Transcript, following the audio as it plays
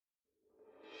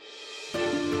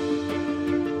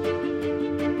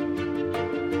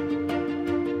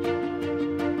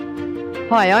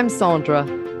Hi, I'm Sandra.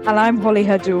 And I'm Holly,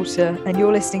 her daughter, and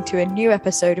you're listening to a new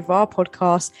episode of our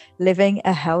podcast, Living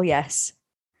a Hell Yes.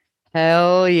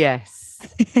 Hell yes.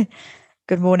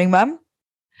 Good morning, Mum.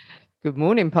 Good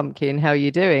morning, Pumpkin. How are you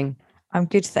doing? I'm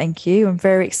good, thank you. I'm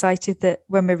very excited that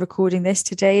when we're recording this,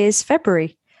 today is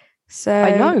February. So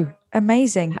I know.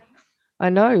 Amazing. I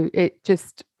know. It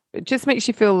just makes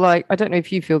you feel like, I don't know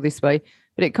if you feel this way,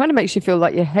 but it kind of makes you feel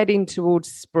like you're heading towards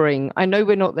spring. I know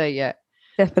we're not there yet.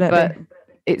 Definitely. But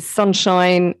it's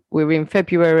sunshine. We're in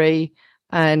February.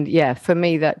 And yeah, for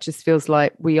me, that just feels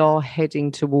like we are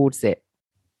heading towards it.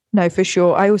 No, for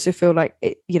sure. I also feel like,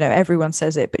 everyone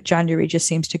says it, but January just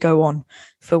seems to go on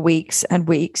for weeks and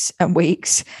weeks and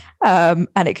weeks. And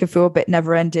it can feel a bit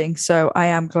never ending. So I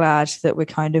am glad that we're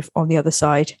kind of on the other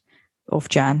side of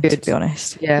Jan, Good. To be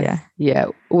honest. Yeah.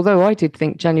 Although I did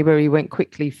think January went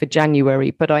quickly for January,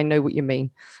 but I know what you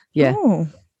mean. Yeah. Oh.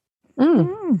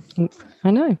 I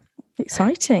know.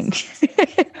 Exciting.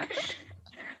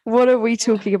 What are we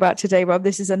talking about today, Rob?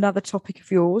 This is another topic of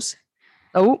yours.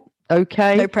 Oh,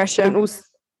 okay. No pressure.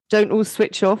 Don't all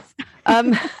switch off.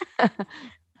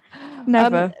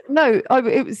 Never.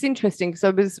 It was interesting because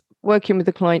I was working with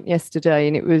a client yesterday,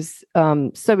 and it was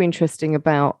so interesting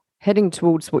about heading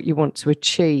towards what you want to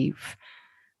achieve.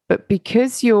 But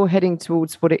because you're heading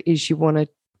towards what it is you want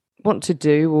to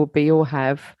do or be or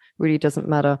have, really doesn't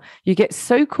matter. You get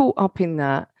so caught up in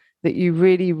that you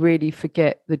really, really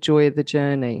forget the joy of the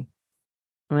journey.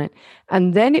 Right.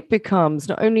 And then it becomes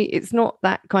it's not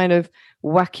that kind of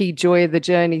wacky joy of the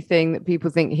journey thing that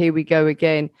people think, here we go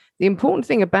again. The important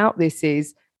thing about this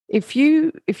is if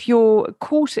you're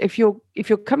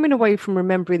coming away from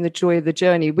remembering the joy of the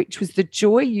journey, which was the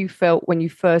joy you felt when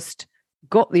you first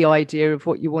got the idea of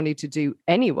what you wanted to do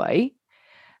anyway,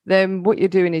 then what you're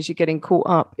doing is you're getting caught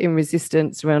up in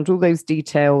resistance around all those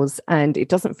details, and it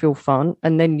doesn't feel fun.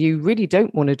 And then you really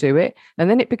don't want to do it. And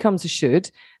then it becomes a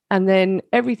should. And then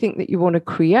everything that you want to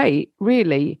create,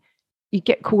 really, you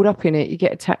get caught up in it, you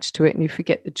get attached to it, and you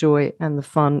forget the joy and the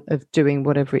fun of doing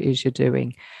whatever it is you're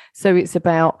doing. So it's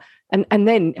about, and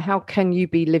then how can you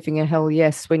be living a hell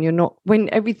yes when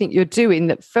everything you're doing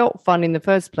that felt fun in the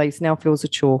first place now feels a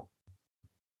chore?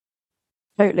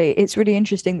 Totally. It's really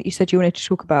interesting that you said you wanted to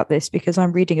talk about this, because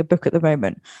I'm reading a book at the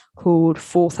moment called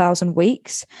 4,000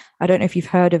 Weeks. I don't know if you've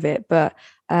heard of it, but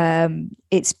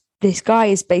this guy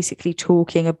is basically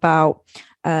talking about,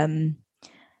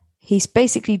 he's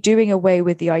basically doing away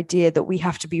with the idea that we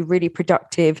have to be really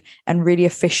productive and really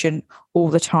efficient all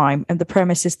the time. And the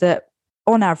premise is that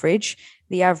on average,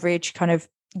 the average kind of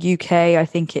UK, I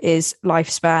think it is,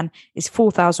 lifespan is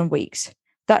 4,000 weeks.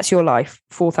 That's your life,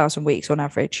 4,000 weeks on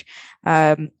average.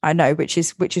 I know, which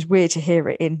is weird to hear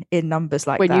it in numbers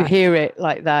like that. When you hear it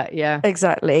like that, yeah.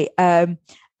 Exactly.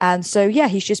 And so, yeah,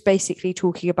 he's just basically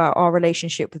talking about our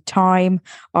relationship with time,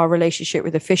 our relationship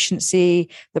with efficiency,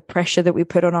 the pressure that we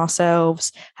put on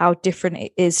ourselves, how different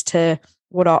it is to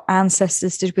what our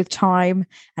ancestors did with time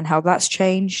and how that's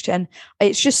changed. And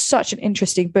it's just such an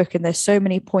interesting book. And there's so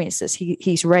many points that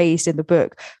he's raised in the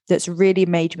book that's really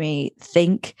made me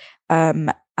think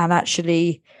and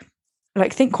actually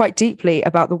think quite deeply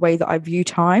about the way that I view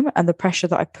time and the pressure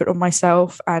that I put on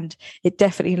myself. And it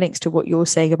definitely links to what you're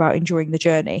saying about enjoying the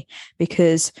journey,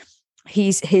 because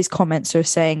his comments are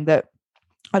saying that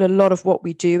a lot of what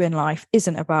we do in life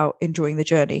isn't about enjoying the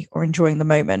journey or enjoying the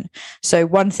moment. So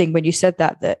one thing when you said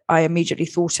that I immediately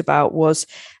thought about was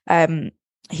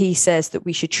he says that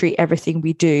we should treat everything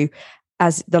we do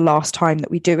as the last time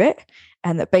that we do it.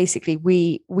 And that basically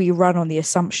we run on the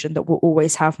assumption that we'll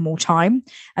always have more time.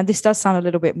 And this does sound a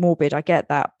little bit morbid, I get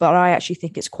that, but I actually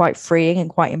think it's quite freeing and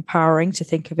quite empowering to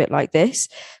think of it like this.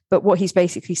 But what he's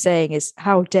basically saying is,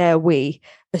 how dare we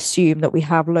assume that we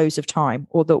have loads of time,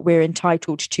 or that we're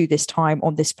entitled to this time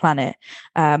on this planet.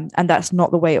 And that's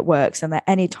not the way it works. And that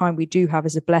any time we do have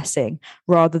is a blessing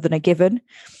rather than a given.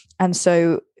 And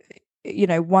so,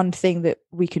 one thing that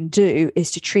we can do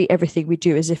is to treat everything we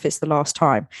do as if it's the last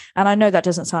time. And I know that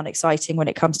doesn't sound exciting when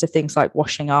it comes to things like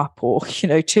washing up or,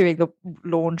 doing the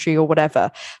laundry or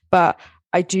whatever. But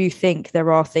I do think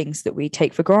there are things that we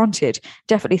take for granted,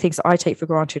 definitely things that I take for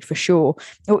granted for sure.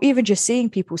 Or even just seeing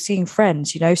people, seeing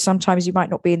friends, sometimes you might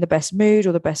not be in the best mood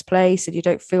or the best place and you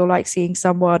don't feel like seeing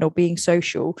someone or being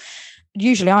social.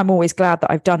 Usually I'm always glad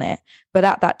that I've done it, but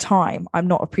at that time, I'm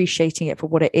not appreciating it for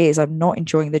what it is. I'm not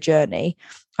enjoying the journey.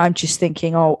 I'm just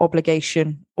thinking,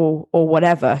 obligation or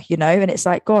whatever, and it's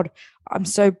like, God, I'm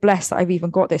so blessed that I've even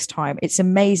got this time. It's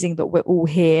amazing that we're all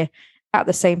here at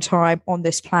the same time on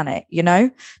this planet,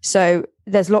 So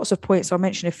there's lots of points. I'll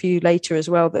mention a few later as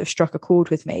well that have struck a chord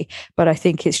with me. But I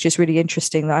think it's just really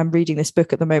interesting that I'm reading this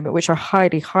book at the moment, which I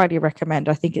highly, highly recommend.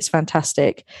 I think it's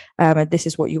fantastic. And this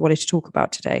is what you wanted to talk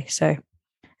about today. So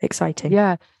exciting.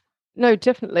 Yeah, no,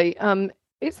 definitely.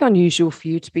 It's unusual for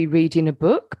you to be reading a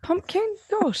book, Pumpkin.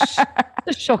 Gosh,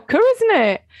 a shocker, isn't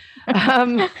it?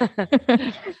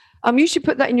 You should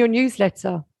put that in your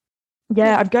newsletter.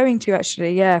 Yeah, I'm going to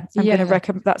actually. Yeah, I'm going to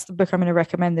recommend. That's the book I'm going to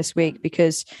recommend this week,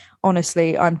 because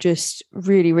honestly, I'm just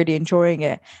really, really enjoying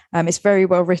it. It's very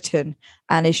well written,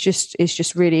 and it's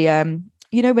just really,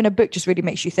 when a book just really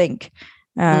makes you think.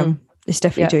 It's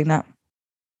definitely doing that.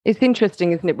 It's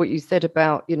interesting, isn't it, what you said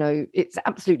about, it's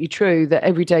absolutely true that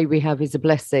every day we have is a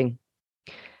blessing.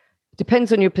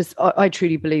 Depends on your I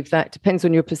truly believe that depends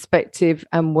on your perspective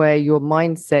and where your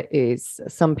mindset is.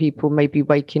 Some people may be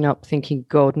waking up thinking,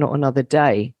 God, not another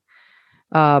day,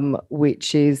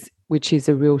 which is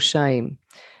a real shame.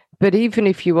 But even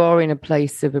if you are in a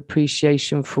place of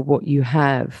appreciation for what you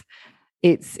have,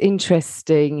 it's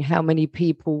interesting how many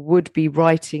people would be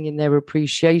writing in their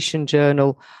appreciation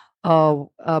journal,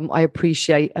 I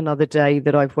appreciate another day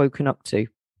that I've woken up to.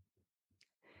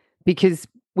 Because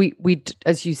we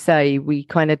as you say, we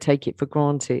kind of take it for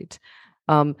granted.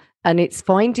 And it's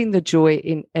finding the joy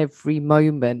in every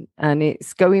moment. And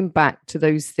it's going back to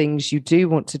those things you do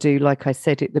want to do, like I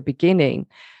said at the beginning.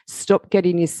 Stop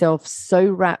getting yourself so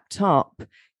wrapped up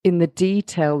in the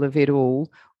detail of it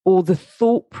all, or the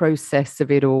thought process of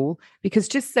it all. Because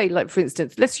just say, like, for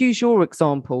instance, let's use your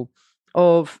example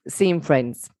of seeing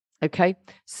friends. Okay.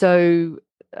 So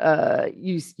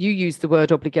you use the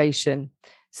word obligation.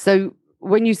 So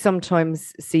when you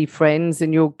sometimes see friends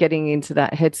and you're getting into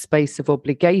that headspace of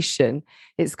obligation,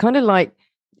 it's kind of like,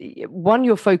 one,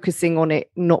 you're focusing on it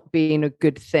not being a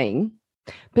good thing.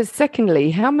 But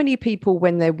secondly, how many people,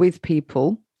 when they're with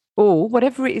people or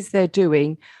whatever it is they're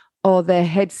doing, are their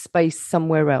headspace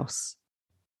somewhere else?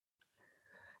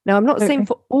 Now, I'm not saying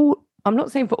for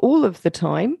all of the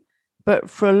time, but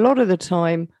for a lot of the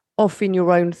time, off in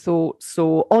your own thoughts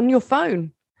or on your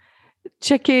phone,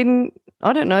 checking,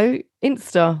 I don't know,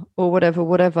 Insta or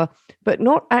whatever, but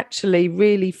not actually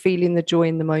really feeling the joy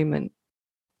in the moment,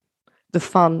 the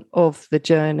fun of the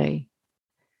journey.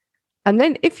 And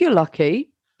then if you're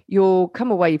lucky, you'll come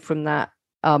away from that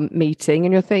meeting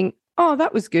and you'll think, oh,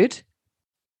 that was good.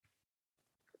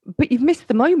 But you've missed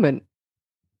the moment.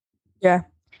 Yeah.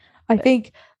 I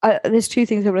think there's two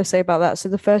things I want to say about that. So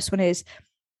the first one is,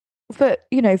 for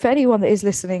anyone that is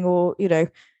listening, or,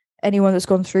 anyone that's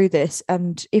gone through this,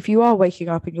 and if you are waking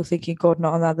up and you're thinking, God,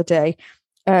 not another day,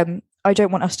 I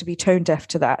don't want us to be tone deaf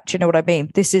to that. Do you know what I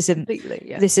mean? This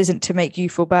isn't to make you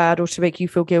feel bad or to make you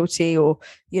feel guilty, or,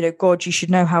 God, you should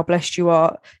know how blessed you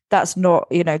are. That's not,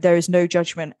 there is no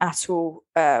judgment at all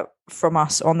from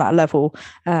us on that level.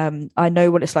 I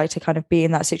know what it's like to kind of be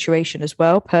in that situation as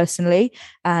well, personally,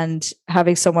 and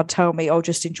having someone tell me, oh,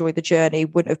 just enjoy the journey,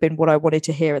 wouldn't have been what I wanted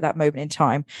to hear at that moment in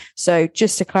time. So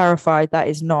just to clarify, that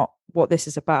is not what this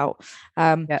is about.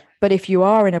 But if you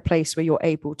are in a place where you're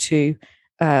able to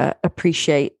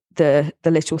appreciate the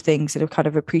little things and kind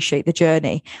of appreciate the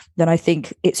journey, then I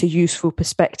think it's a useful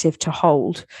perspective to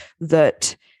hold,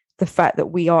 that the fact that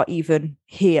we are even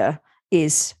here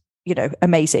is,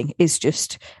 amazing. Is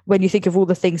just, when you think of all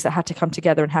the things that had to come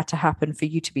together and had to happen for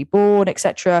you to be born,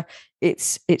 etc.,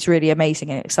 it's really amazing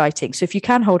and exciting. So if you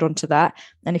can hold on to that,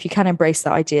 and if you can embrace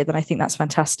that idea, then I think that's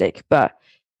fantastic. But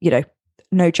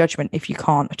no judgment if you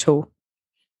can't at all.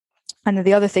 And then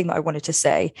the other thing that I wanted to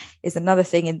say is, another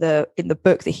thing in the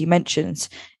book that he mentions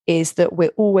is that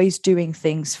we're always doing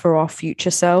things for our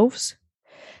future selves.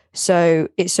 So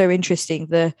it's so interesting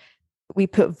that we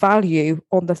put value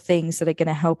on the things that are going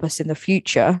to help us in the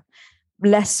future,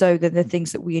 less so than the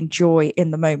things that we enjoy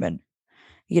in the moment,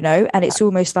 and it's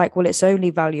almost like, well, it's only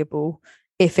valuable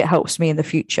if it helps me in the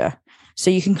future. So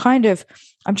you can kind of,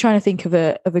 I'm trying to think of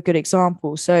a good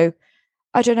example. So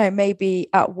I don't know, maybe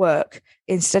at work,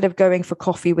 instead of going for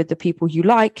coffee with the people you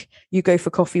like, you go for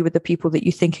coffee with the people that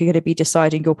you think are going to be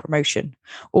deciding your promotion,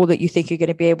 or that you think are going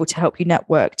to be able to help you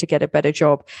network to get a better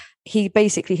job. His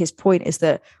point is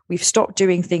that we've stopped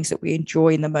doing things that we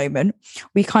enjoy in the moment.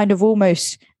 We kind of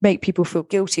almost make people feel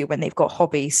guilty when they've got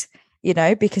hobbies,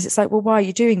 because it's like, well, why are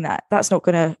you doing that? That's not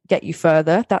going to get you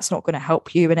further. That's not going to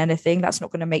help you in anything. That's not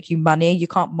going to make you money. You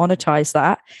can't monetize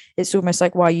that. It's almost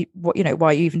like, why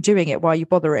are you even doing it? Why are you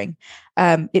bothering?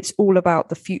 It's all about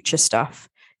the future stuff.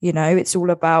 It's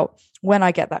all about, when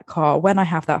I get that car, when I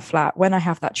have that flat, when I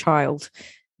have that child,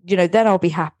 then I'll be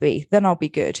happy. Then I'll be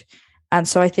good. And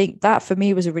so I think that for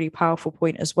me was a really powerful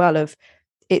point as well, of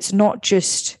it's not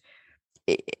just,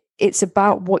 it's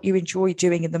about what you enjoy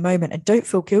doing in the moment, and don't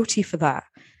feel guilty for that.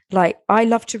 Like, I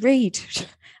love to read,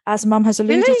 as Mum has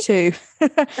alluded to.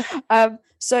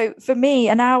 So for me,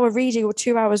 an hour reading or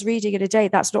 2 hours reading in a day,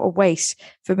 that's not a waste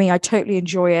for me. I totally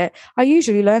enjoy it. I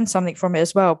usually learn something from it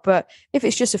as well. But if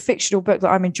it's just a fictional book that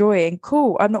I'm enjoying,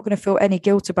 cool. I'm not going to feel any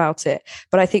guilt about it.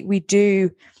 But I think we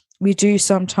do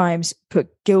sometimes put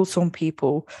guilt on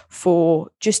people for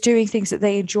just doing things that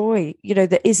they enjoy,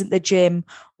 that isn't the gym,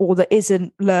 or that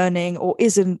isn't learning, or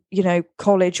isn't,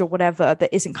 college or whatever,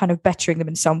 that isn't kind of bettering them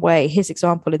in some way. His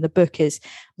example in the book is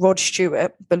Rod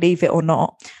Stewart, believe it or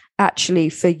not, actually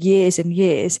for years and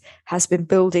years has been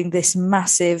building this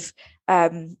massive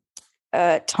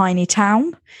tiny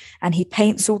town, and he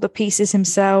paints all the pieces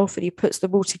himself and he puts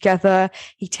them all together.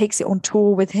 He takes it on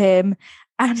tour with him.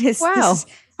 And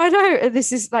I know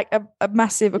this is like a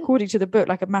massive, according to the book,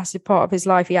 like a massive part of his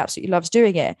life. He absolutely loves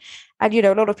doing it. And,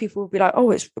 a lot of people will be like, oh,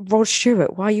 it's Rod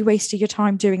Stewart. Why are you wasting your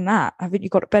time doing that? Haven't you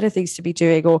got better things to be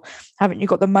doing? Or haven't you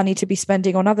got the money to be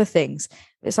spending on other things?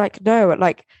 It's like, no,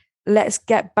 like, let's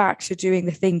get back to doing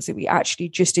the things that we actually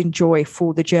just enjoy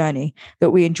for the journey, that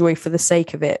we enjoy for the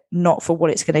sake of it, not for what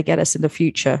it's going to get us in the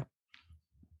future.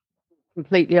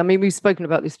 Completely. I mean, we've spoken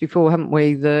about this before, haven't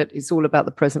we? That it's all about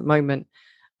the present moment,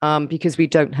 because we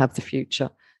don't have the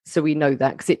future. So we know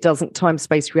that, because it doesn't, time,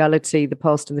 space, reality, the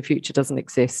past and the future doesn't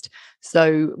exist.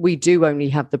 So we do only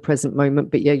have the present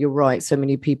moment. But yeah, you're right. So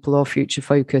many people are future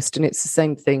focused. And it's the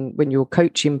same thing when you're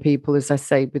coaching people, as I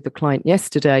say with the client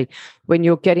yesterday, when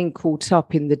you're getting caught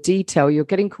up in the detail,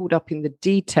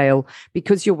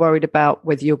 because you're worried about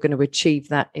whether you're going to achieve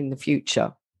that in the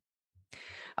future.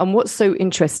 And what's so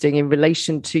interesting in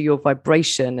relation to your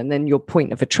vibration and then your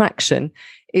point of attraction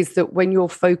is that when you're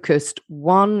focused,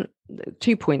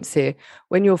 2 points here,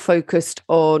 when you're focused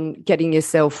on getting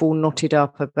yourself all knotted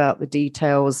up about the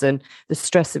details and the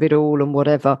stress of it all and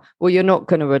whatever, well, you're not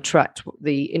going to attract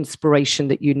the inspiration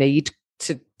that you need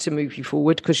to move you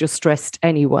forward, because you're stressed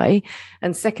anyway.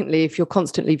 And secondly, if you're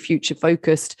constantly future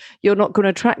focused, you're not going to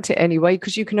attract it anyway,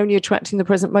 because you can only attract in the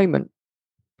present moment,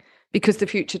 because the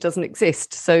future doesn't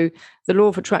exist. So the law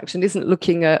of attraction isn't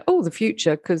looking at, the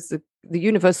future, because the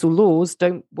universal laws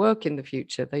don't work in the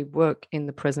future. They work in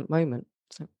the present moment.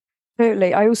 So.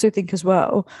 Totally. I also think as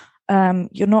well,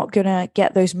 you're not going to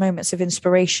get those moments of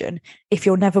inspiration if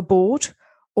you're never bored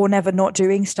or never not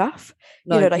doing stuff.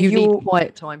 No, you need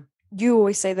quiet time. You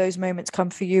always say those moments come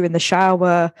for you in the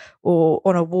shower or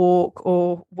on a walk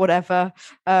or whatever,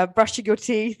 brushing your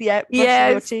teeth. Yeah,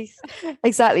 brushing your teeth.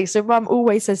 Exactly. So Mum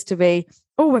always says to me,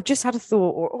 oh, I've just had a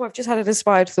thought, or oh, I've just had an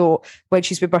inspired thought, when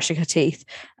she's been brushing her teeth.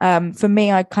 For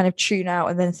me, I kind of tune out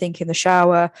and then think in the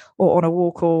shower or on a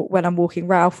walk or when I'm walking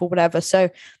Ralph or whatever. So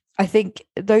I think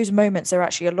those moments are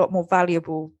actually a lot more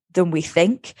valuable than we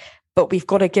think. But we've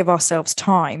got to give ourselves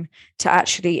time to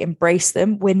actually embrace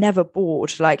them. We're never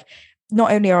bored. Like,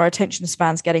 not only are our attention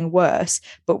spans getting worse,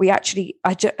 but we actually,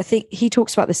 I think he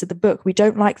talks about this in the book, we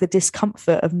don't like the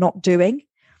discomfort of not doing.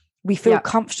 We feel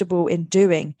comfortable in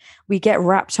doing. We get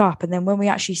wrapped up. And then when we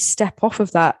actually step off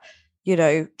of that,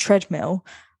 treadmill,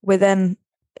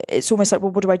 it's almost like,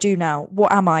 well, what do I do now?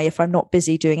 What am I if I'm not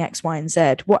busy doing X, Y, and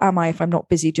Z? What am I if I'm not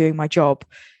busy doing my job?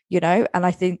 And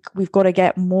I think we've got to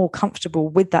get more comfortable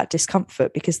with that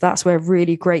discomfort, because that's where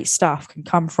really great stuff can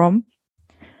come from.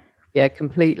 Yeah,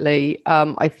 completely.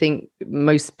 I think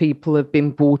most people have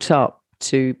been brought up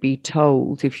to be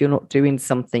told, if you're not doing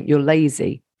something, you're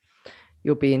lazy.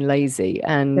 You're being lazy.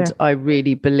 And I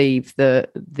really believe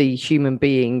that the human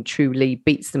being truly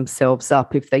beats themselves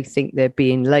up if they think they're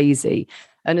being lazy.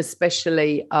 And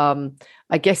especially,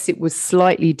 I guess it was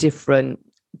slightly different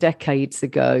decades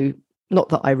ago. Not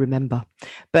that I remember,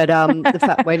 but the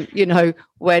fact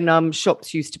when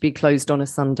shops used to be closed on a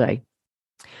Sunday.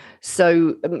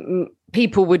 So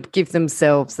people would give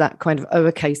themselves that kind of,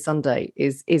 okay, Sunday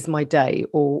is my day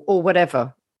or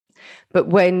whatever. But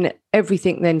when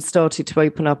everything then started to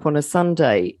open up on a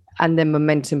Sunday, and then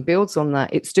momentum builds on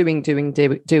that, it's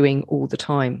doing all the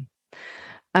time.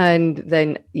 And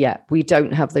then, we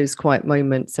don't have those quiet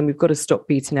moments, and we've got to stop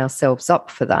beating ourselves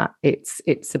up for that.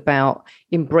 It's about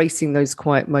embracing those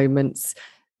quiet moments.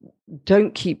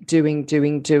 Don't keep doing,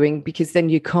 because then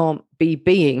you can't be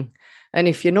being. And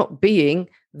if you're not being,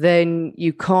 then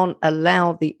you can't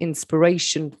allow the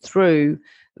inspiration through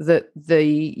that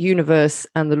the universe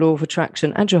and the law of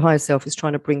attraction and your higher self is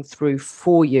trying to bring through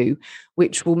for you,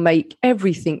 which will make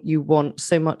everything you want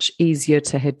so much easier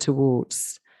to head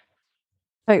towards.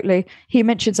 Totally. He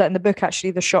mentions that in the book,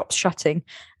 actually, the shop's shutting.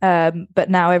 But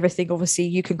now everything, obviously,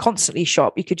 you can constantly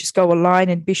shop. You could just go online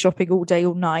and be shopping all day,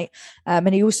 all night.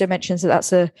 And he also mentions that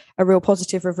that's a real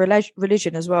positive of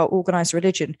religion as well, organized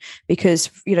religion. Because,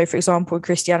 for example, in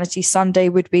Christianity, Sunday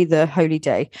would be the holy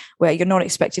day where you're not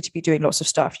expected to be doing lots of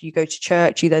stuff. You go to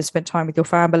church, you then spend time with your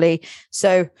family.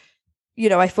 So,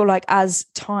 I feel like as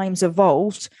times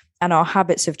evolved, and our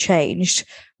habits have changed,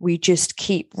 we just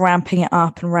keep ramping it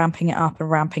up and ramping it up and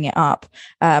ramping it up.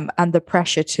 And the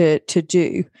pressure to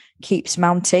do keeps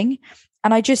mounting.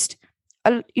 And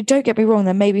you don't get me wrong,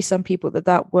 there may be some people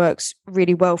that works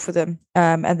really well for them,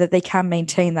 and that they can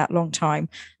maintain that long term.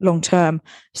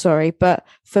 But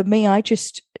for me, I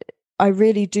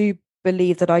really do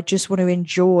believe that I just want to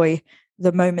enjoy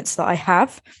the moments that I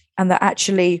have, and that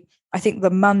actually, I think the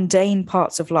mundane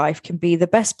parts of life can be the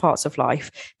best parts of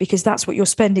life, because that's what you're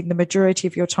spending the majority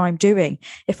of your time doing.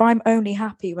 If I'm only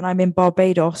happy when I'm in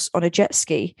Barbados on a jet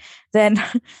ski, then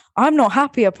I'm not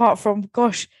happy apart from,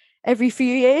 every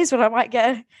few years when I might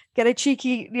get a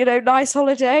cheeky, nice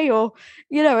holiday, or,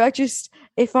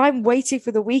 if I'm waiting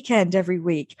for the weekend every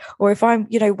week, or if I'm,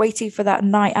 waiting for that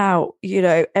night out,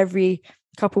 every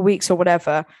couple of weeks or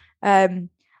whatever,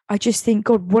 I just think,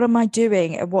 God, what am I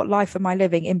doing and what life am I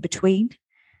living in between?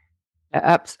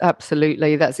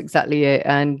 Absolutely. That's exactly it.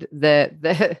 And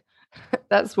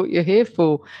that's what you're here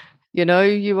for.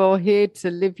 You are here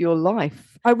to live your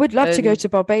life. I would love to go to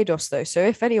Barbados, though. So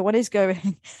if anyone is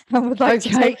going, I would like to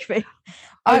take me.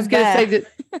 I was going to say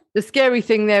that the scary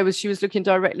thing there was she was looking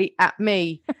directly at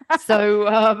me. So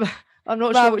I'm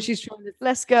not sure what she's trying to.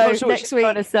 Let's go next week.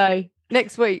 Trying to say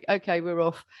next week. Okay, we're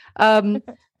off.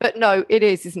 But no, it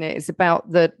is, isn't it? It's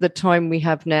about the time we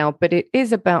have now, but it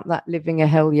is about that living a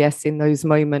hell yes in those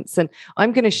moments. And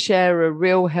I'm going to share a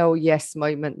real hell yes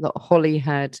moment that Holly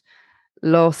had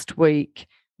last week,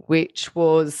 which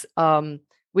was,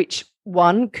 which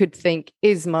one could think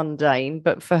is mundane,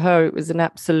 but for her, it was an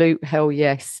absolute hell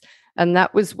yes. And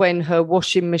that was when her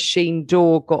washing machine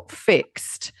door got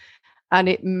fixed, and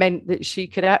it meant that she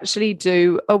could actually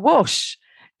do a wash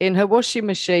in her washing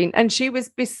machine. And she was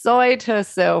beside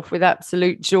herself with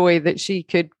absolute joy that she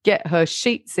could get her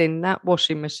sheets in that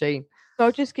washing machine. So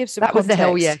I'll just give some context. Was the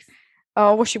hell yes.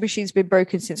 Our washing machine's been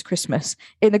broken since Christmas.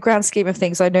 In the grand scheme of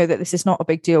things, I know that this is not a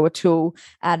big deal at all.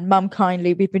 And Mum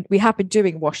kindly, we have been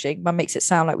doing washing. Mum makes it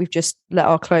sound like we've just let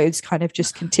our clothes kind of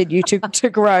just continue to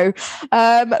grow.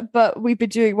 But we've been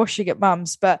doing washing at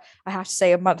Mum's. But I have to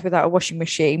say, a month without a washing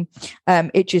machine,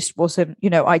 it just wasn't,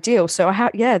 ideal. So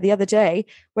the other day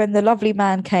when the lovely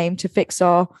man came to fix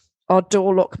our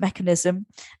door lock mechanism,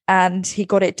 and he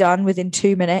got it done within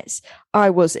 2 minutes, I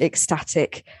was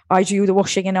ecstatic. I do the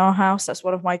washing in our house. That's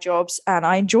one of my jobs, and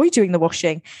I enjoy doing the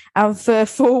washing. And for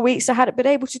 4 weeks, I hadn't been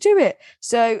able to do it.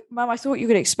 So, Mum, I thought you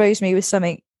could expose me with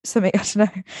something, I don't know,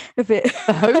 a bit.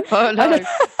 No.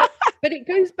 But it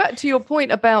goes back to your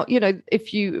point about,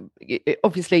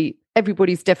 obviously,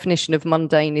 everybody's definition of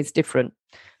mundane is different.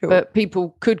 Sure. But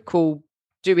people could call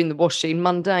doing the washing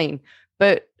mundane.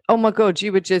 But oh my God,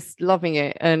 you were just loving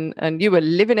it, and you were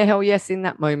living a hell yes in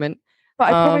that moment.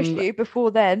 But I promise you,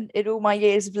 before then, in all my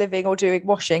years of living or doing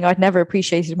washing, I'd never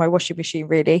appreciated my washing machine,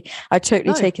 really. I'd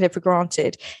totally taken it for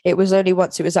granted. It was only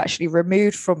once it was actually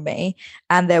removed from me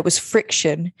and there was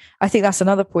friction. I think that's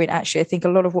another point, actually. I think a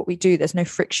lot of what we do, there's no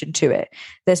friction to it.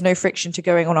 There's no friction to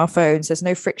going on our phones. There's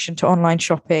no friction to online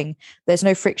shopping. There's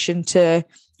no friction to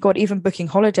even booking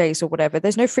holidays or whatever.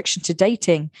 There's no friction to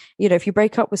dating. If you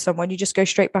break up with someone, you just go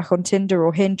straight back on Tinder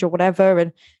or Hinge or whatever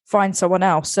and find someone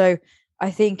else. So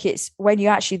I think it's when you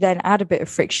actually then add a bit of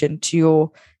friction to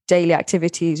your daily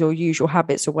activities or usual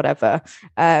habits or whatever,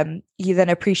 you then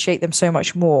appreciate them so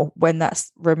much more when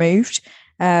that's removed.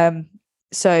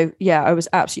 So yeah, I was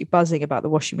absolutely buzzing about the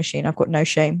washing machine. I've got no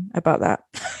shame about that.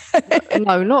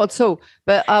 No, not at all.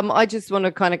 But I just want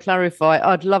to kind of clarify.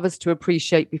 I'd love us to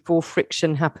appreciate before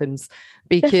friction happens,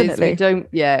 because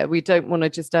Definitely. we don't want to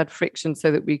just add friction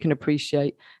so that we can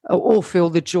appreciate or feel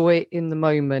the joy in the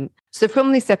moment. So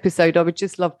from this episode, I would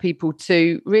just love people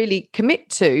to really commit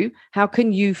to how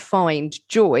can you find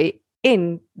joy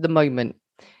in the moment.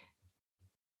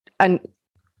 And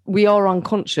we are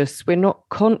unconscious. We're not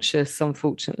conscious,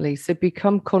 unfortunately. So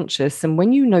become conscious. And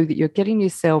when you know that you're getting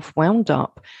yourself wound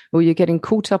up or you're getting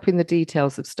caught up in the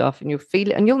details of stuff and you'll feel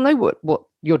it, and you'll know what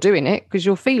you're doing it because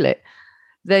you'll feel it,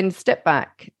 then step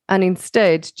back and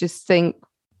instead just think,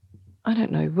 I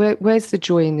don't know, where's the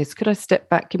joy in this? Could I step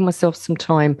back, give myself some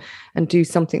time and do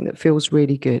something that feels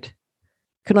really good?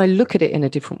 Can I look at it in a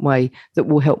different way that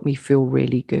will help me feel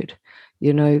really good?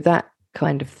 That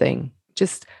kind of thing.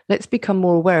 Just let's become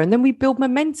more aware. And then we build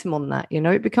momentum on that,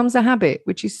 it becomes a habit,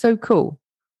 which is so cool.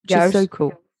 So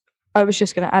cool. I was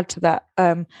just going to add to that.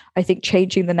 I think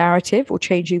changing the narrative or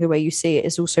changing the way you see it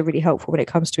is also really helpful when it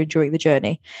comes to enjoying the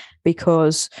journey,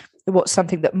 because what's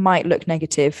something that might look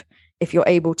negative, if you're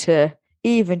able to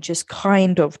even just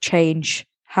kind of change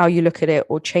how you look at it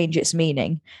or change its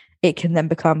meaning, it can then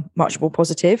become much more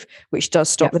positive, which does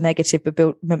stop the negative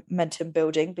momentum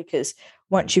building. Because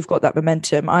once you've got that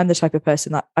momentum, I'm the type of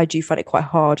person that I do find it quite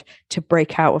hard to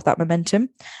break out of that momentum.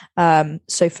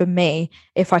 So for me,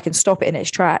 if I can stop it in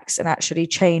its tracks and actually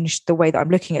change the way that I'm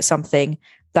looking at something,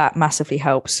 that massively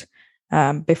helps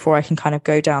before I can kind of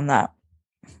go down that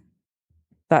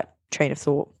train of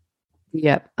thought.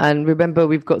 Yeah. And remember,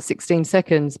 we've got 16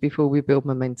 seconds before we build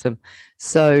momentum.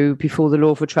 So before the law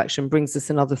of attraction brings us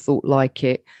another thought like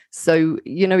it. So,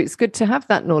 it's good to have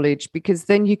that knowledge, because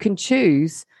then you can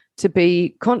choose to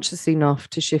be conscious enough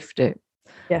to shift it.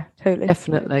 Yeah, totally.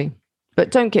 Definitely. But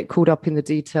don't get caught up in the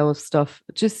detail of stuff.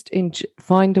 Just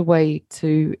find a way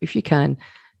to, if you can,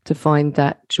 to find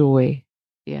that joy.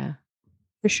 Yeah.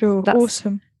 For sure.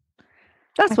 Awesome.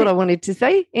 That's what I wanted to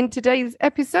say in today's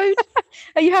episode.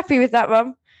 Are you happy with that,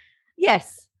 Mum?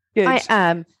 Yes, good. I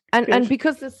am. And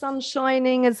because the sun's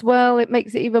shining as well, it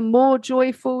makes it even more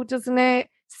joyful, doesn't it?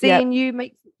 Seeing you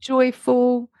makes it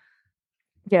joyful.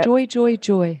 Yeah. Joy, joy,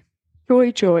 joy.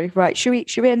 Joy, joy. Right. Should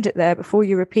we end it there before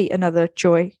you repeat another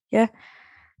joy? Yeah.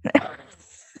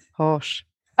 Harsh.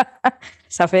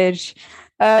 Savage.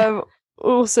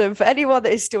 Awesome. For anyone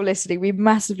that is still listening, we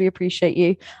massively appreciate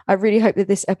you. I really hope that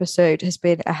this episode has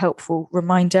been a helpful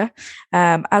reminder.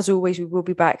 As always, we will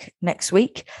be back next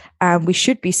week, and we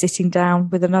should be sitting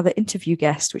down with another interview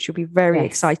guest, which will be very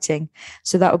exciting.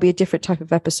 So that will be a different type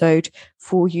of episode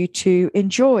for you to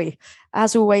enjoy.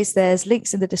 As always, there's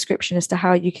links in the description as to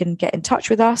how you can get in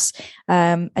touch with us.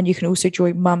 And you can also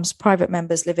join Mum's private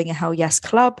members Living a Hell Yes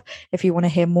Club if you want to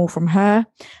hear more from her.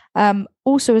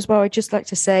 Also, as well, I'd just like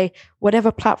to say,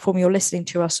 whatever platform you're listening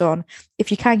to us on, if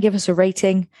you can give us a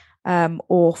rating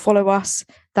or follow us,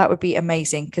 that would be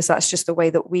amazing, because that's just the way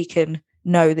that we can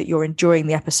know that you're enjoying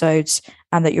the episodes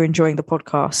and that you're enjoying the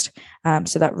podcast.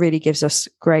 So that really gives us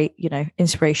great,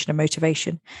 inspiration and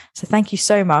motivation. So thank you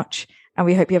so much. And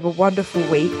we hope you have a wonderful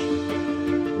week.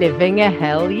 Living a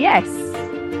hell yes.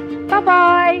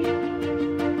 Bye-bye.